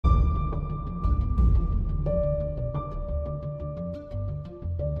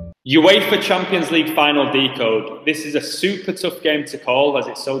UEFA Champions League final decode. This is a super tough game to call as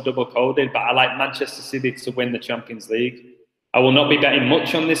it's so double-coded, but I like Manchester City to win the Champions League. I will not be betting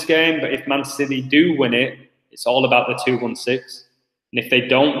much on this game, but if Man City do win it, it's all about the 2-1-6. And if they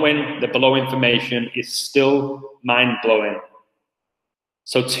don't win, the below information is still mind-blowing.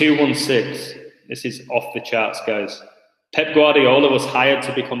 So 2-1-6. This is off the charts, guys. Pep Guardiola was hired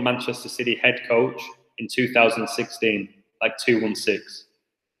to become Manchester City head coach in 2016, like 2-1-6.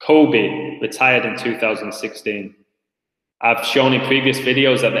 Kobe retired in 2016. I've shown in previous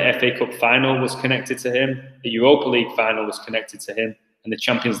videos that the FA Cup final was connected to him, the Europa League final was connected to him, and the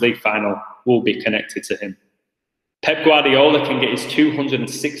Champions League final will be connected to him. Pep Guardiola can get his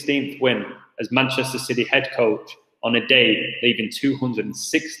 216th win as Manchester City head coach on a day leaving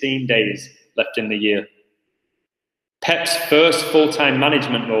 216 days left in the year. Pep's first full-time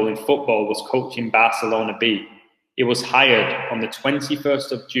management role in football was coaching Barcelona B. He was hired on the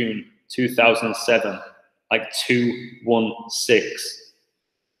 21st of June 2007, like 2-1-6.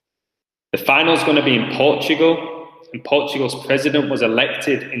 The final's going to be in Portugal, and Portugal's president was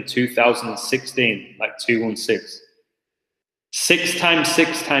elected in 2016, like 2-1-6. 6 times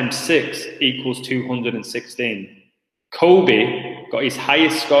 6 times 6 equals 216. Kobe got his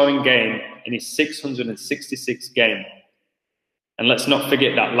highest scoring game in his 666th game. And let's not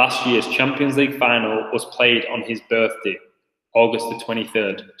forget that last year's Champions League final was played on his birthday, August the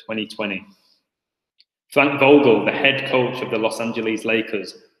 23rd, 2020. Frank Vogel, the head coach of the Los Angeles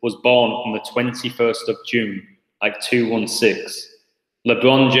Lakers, was born on the 21st of June, like 2-1-6.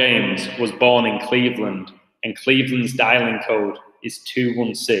 LeBron James was born in Cleveland, and Cleveland's dialing code is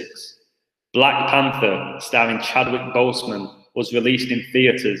 2-1-6. Black Panther, starring Chadwick Boseman, was released in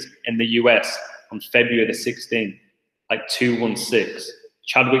theaters in the US on February the 16th, like 2-1-6.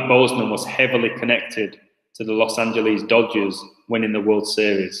 Chadwick Boseman was heavily connected to the Los Angeles Dodgers winning the World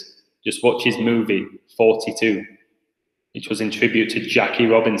Series. Just watch his movie, 42, which was in tribute to Jackie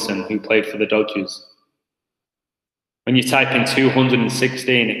Robinson, who played for the Dodgers. When you type in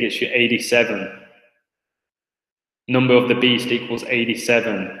 216, it gets you 87. Number of the beast equals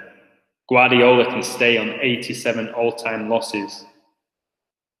 87. Guardiola can stay on 87 all-time losses.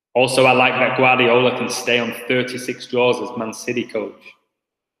 Also, I like that Guardiola can stay on 36 draws as Man City coach,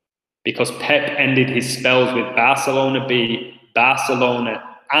 because Pep ended his spells with Barcelona B, Barcelona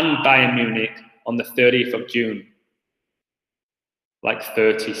and Bayern Munich on the 30th of June, like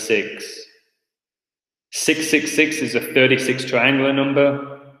 36. 666 is a 36 triangular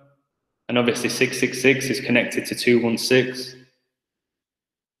number, and obviously 666 is connected to 2-1-6.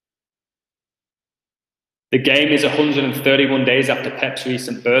 The game is 131 days after Pep's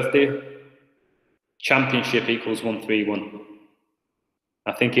recent birthday. Championship equals 131.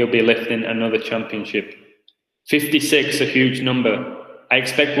 I think he'll be lifting another championship. 56, a huge number. I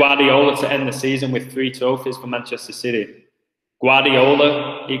expect Guardiola to end the season with 3 trophies for Manchester City.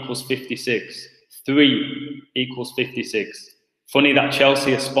 Guardiola equals 56. 3 equals 56. Funny that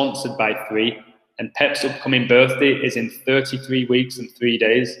Chelsea is sponsored by 3, and Pep's upcoming birthday is in 33 weeks and 3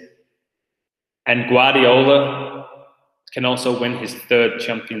 days. And Guardiola can also win his 3rd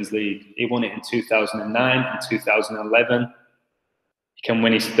Champions League. He won it in 2009 and 2011. He can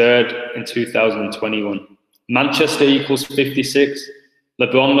win his 3rd in 2021. Manchester equals 56.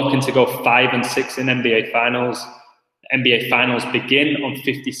 LeBron looking to go 5-6 in NBA Finals. The NBA Finals begin on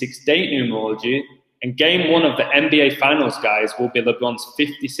 56 date numerology, and Game 1 of the NBA Finals, guys, will be LeBron's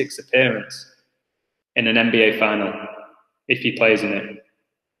 56th appearance in an NBA Final, if he plays in it.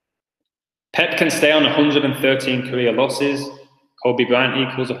 Pep can stay on 113 career losses. Kobe Bryant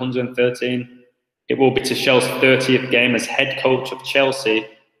equals 113. It will be Tuchel's 30th game as head coach of Chelsea,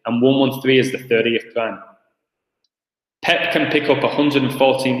 and 113 is the 30th prime. Pep can pick up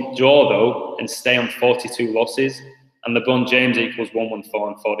 114 draw, though, and stay on 42 losses, and LeBron James equals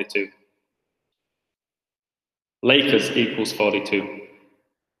 114 and 42. Lakers equals 42.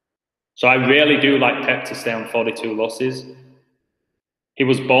 So I really do like Pep to stay on 42 losses. He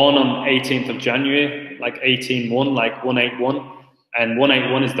was born on 18th of January, like 18-1, like 181, and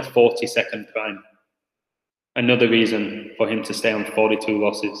 181 is the 42nd prime. Another reason for him to stay on 42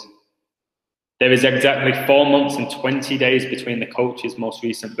 losses. There is exactly 4 months and 20 days between the coach's most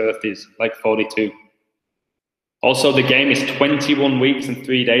recent birthdays, like 42. Also, the game is 21 weeks and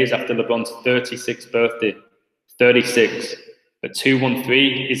 3 days after LeBron's 36th birthday, 36. But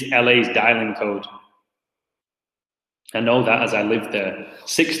 213 is LA's dialing code. I know that as I lived there.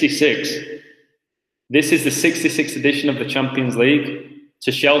 66. This is the 66th edition of the Champions League.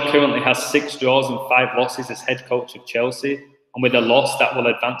 Tuchel currently has 6 draws and 5 losses as head coach of Chelsea, and with a loss that will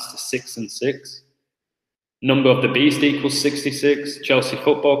advance to 6-6. Number of the Beast equals 66. Chelsea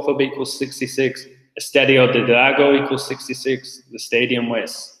Football Club equals 66. Estadio de Drago equals 66. The stadium where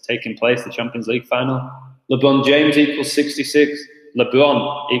it's taking place, the Champions League final. LeBron James equals 66.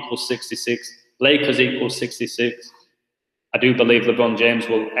 LeBron equals 66. Lakers equals 66. I do believe LeBron James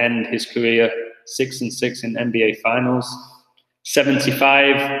will end his career 6-6 in NBA Finals.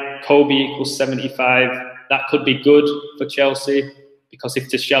 75. Kobe equals 75. That could be good for Chelsea, because if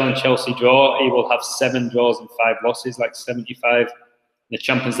Tuchel and Chelsea draw, he will have 7 draws and 5 losses, like 75. The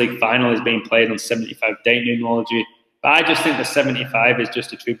Champions League final is being played on 75 date numerology. But I just think the 75 is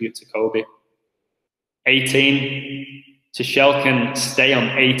just a tribute to Kobe. 18. Tuchel can stay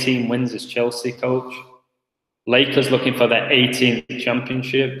on 18 wins as Chelsea coach. Lakers looking for their 18th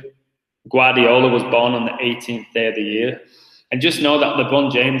championship. Guardiola was born on the 18th day of the year. And just know that LeBron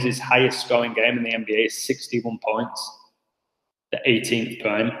James' highest scoring game in the NBA is 61 points. The 18th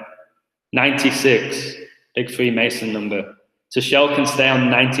prime. 96, big Freemason number. Tuchel can stay on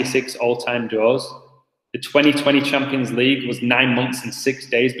 96 all-time draws. The 2020 Champions League was 9 months and 6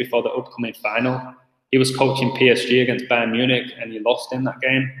 days before the upcoming final. He was coaching PSG against Bayern Munich and he lost in that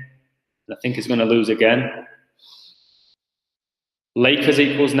game. And I think he's going to lose again. Lakers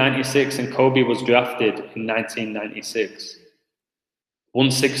equals 96 and Kobe was drafted in 1996.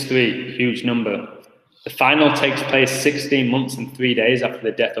 163, huge number. The final takes place 16 months and 3 days after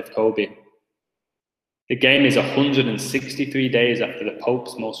the death of Kobe. The game is 163 days after the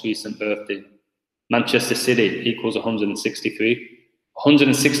Pope's most recent birthday. Manchester City equals 163.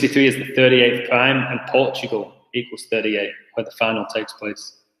 163 is the 38th prime, and Portugal equals 38, where the final takes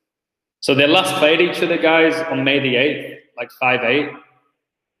place. So they last played each other, guys, on May the 8th, like 5-8.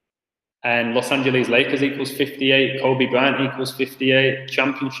 And Los Angeles Lakers equals 58. Kobe Bryant equals 58.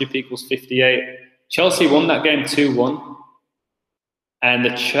 Championship equals 58. Chelsea won that game 2-1. And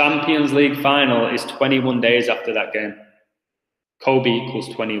the Champions League final is 21 days after that game. Kobe equals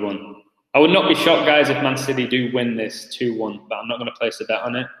 21. I would not be shocked, guys, if Man City do win this 2-1, but I'm not going to place a bet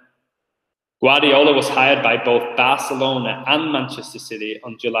on it. Guardiola was hired by both Barcelona and Manchester City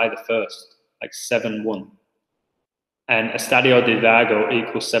on July the 1st, like 7-1. And Estadio de Drago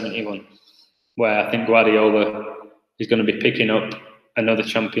equals 71, where I think Guardiola is going to be picking up another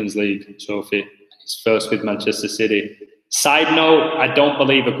Champions League trophy. His first with Manchester City. Side note, I don't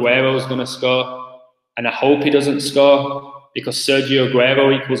believe Aguero is going to score, and I hope he doesn't score, because Sergio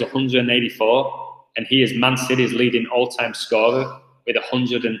Aguero equals 184, and he is Man City's leading all-time scorer with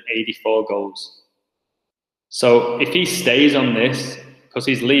 184 goals. So if he stays on this, because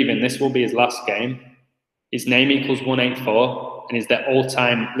he's leaving, this will be his last game, his name equals 184, and he's the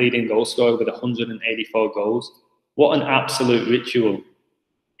all-time leading goal scorer with 184 goals. What an absolute ritual.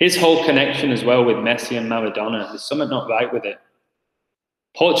 His whole connection as well with Messi and Maradona, there's something not right with it.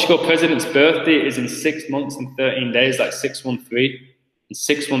 Portugal president's birthday is in 6 months and 13 days, like 613. And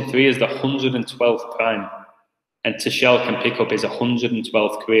 613 is the 112th prime. And Tuchel can pick up his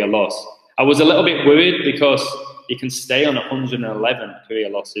 112th career loss. I was a little bit worried because he can stay on 111 career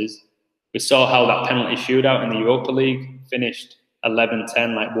losses. We saw how that penalty shootout in the Europa League finished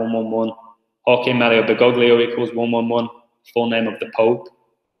 11-10, like 1-1-1. Jorge Mario Bergoglio equals 1-1-1, full name of the Pope.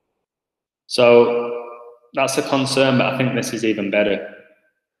 So that's a concern, but I think this is even better.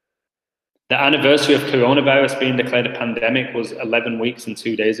 The anniversary of coronavirus being declared a pandemic was 11 weeks and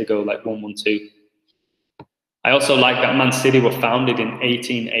 2 days ago, like 112. I also like that Man City were founded in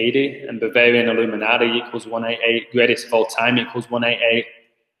 1880 and Bavarian Illuminati equals 188, greatest of all time equals 188.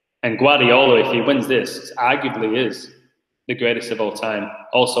 And Guardiola, if he wins this, arguably is the greatest of all time.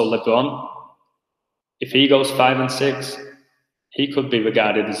 Also LeBron, if he goes 5-6, he could be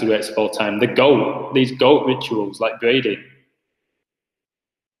regarded as the greatest of all time. The GOAT, these GOAT rituals like Brady.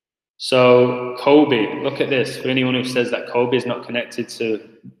 So Kobe, look at this. For anyone who says that Kobe is not connected to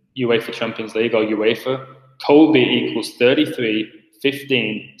UEFA Champions League or UEFA, Kobe equals 33,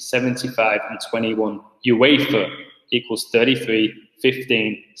 15, 75, and 21. UEFA equals 33,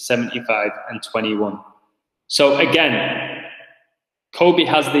 15, 75, and 21. So again, Kobe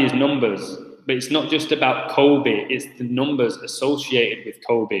has these numbers, but it's not just about Kobe, it's the numbers associated with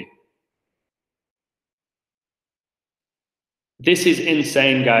Kobe. This is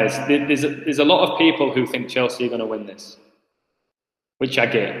insane, guys. There's a lot of people who think Chelsea are going to win this, which I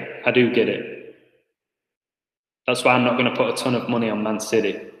get. I do get it. That's why I'm not going to put a ton of money on Man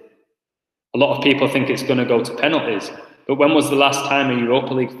City. A lot of people think it's going to go to penalties. But when was the last time a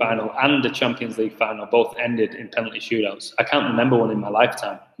Europa League final and a Champions League final both ended in penalty shootouts? I can't remember one in my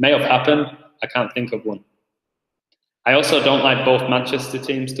lifetime. May have happened. I can't think of one. I also don't like both Manchester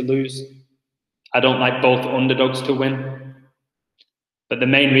teams to lose. I don't like both underdogs to win. But the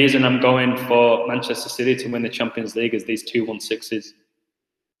main reason I'm going for Manchester City to win the Champions League is these 2-1-6s.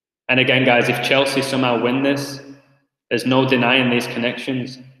 And again, guys, if Chelsea somehow win this, there's no denying these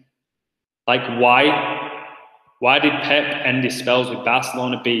connections. Like, why did Pep end his spells with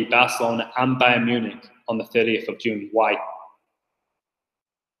Barcelona B, Barcelona and Bayern Munich on the 30th of June? Why?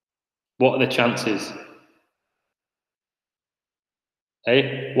 What are the chances?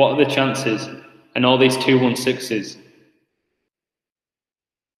 Hey, what are the chances? And all these 2-1-6s.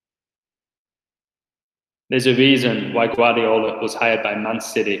 There's a reason why Guardiola was hired by Man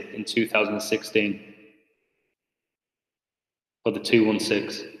City in 2016 for the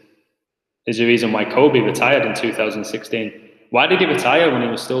 2-1-6. There's a reason why Kobe retired in 2016. Why did he retire when he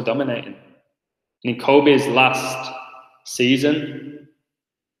was still dominating? In Kobe's last season,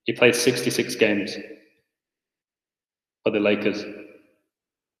 he played 66 games for the Lakers.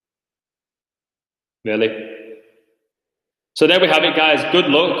 Really? So there we have it, guys. Good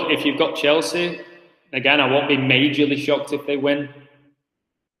luck if you've got Chelsea. Again, I won't be majorly shocked if they win.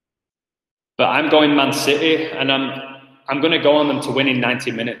 But I'm going Man City, and I'm going to go on them to win in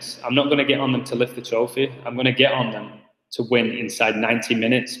 90 minutes. I'm not going to get on them to lift the trophy. I'm going to get on them to win inside 90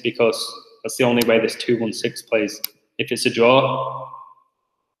 minutes because that's the only way this 2-1-6 plays. If it's a draw,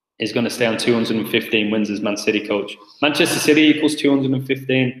 he's going to stay on 215 wins as Man City coach. Manchester City equals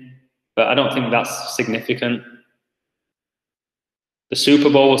 215, but I don't think that's significant. The Super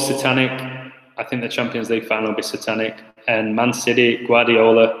Bowl was satanic. I think the Champions League final will be satanic. And Man City,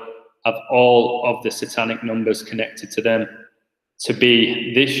 Guardiola, have all of the satanic numbers connected to them to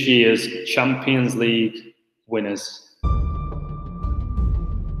be this year's Champions League winners.